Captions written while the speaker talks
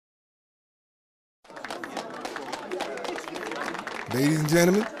Ladies and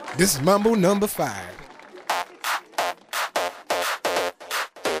gentlemen, this is Mambo number 5.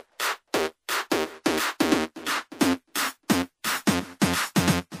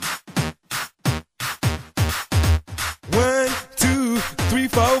 One, two, three,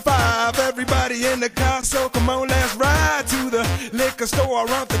 four, five. Everybody in the car, so come on, let's ride to the liquor store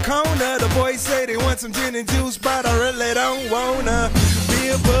around the corner. The boys say they want some gin and juice, but I really don't wanna be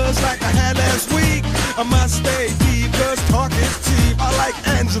a buzz like I had last week. I must stay deep, cause talk is cheap. I like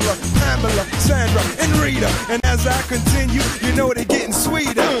Angela, Pamela, Sandra, and Rita. And as I continue, you know they're getting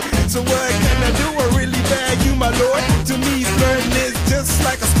sweeter. So what can I do? I really bag you, my lord. To me, flirting is just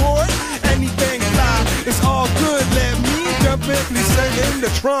like a sport. Anything fly, it's all good. Let me jump in, please sing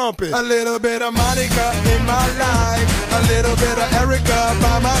the trumpet. A little bit of Monica in my life, a little bit of Erica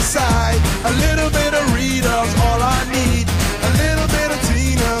by my side, a little bit of Rita's all I need, a little bit of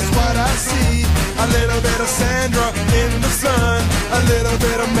Tina's what I see, a little bit of Sandra in the sun, a little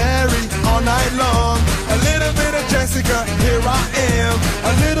bit of Mary all night long, a little bit of Jessica, here I am,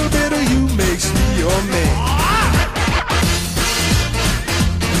 a little bit of you makes me your man.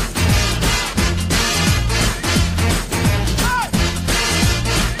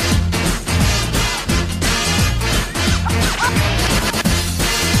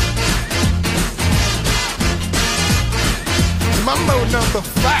 Mambo number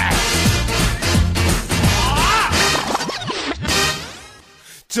 5.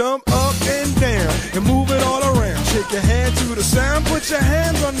 Jump up and down and move it all around. Shake your hand to the sound, put your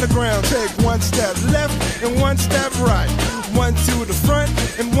hands on the ground. Take one step left and one step right. One to the front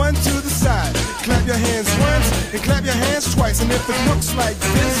and one to the side. Clap your hands once and clap your hands twice. And if it looks like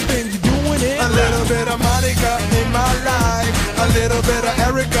this, then you're doing it. A little bit of Monica in my life, a little bit of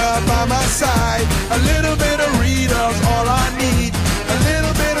Erica by my side, a little bit of Rita's all I need, a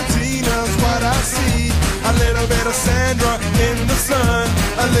little bit of Tina's what I see, a little bit of Sandra in the sun,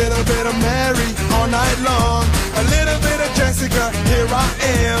 a little bit of Mary all night long, a little bit of Jessica, here I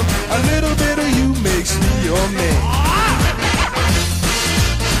am, a little bit of you makes me your man.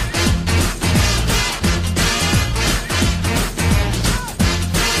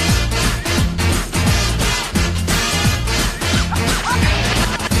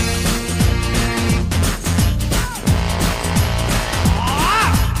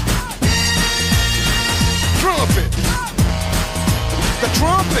 The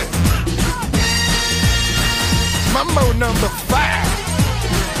trumpet. Mambo number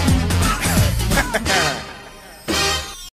 5.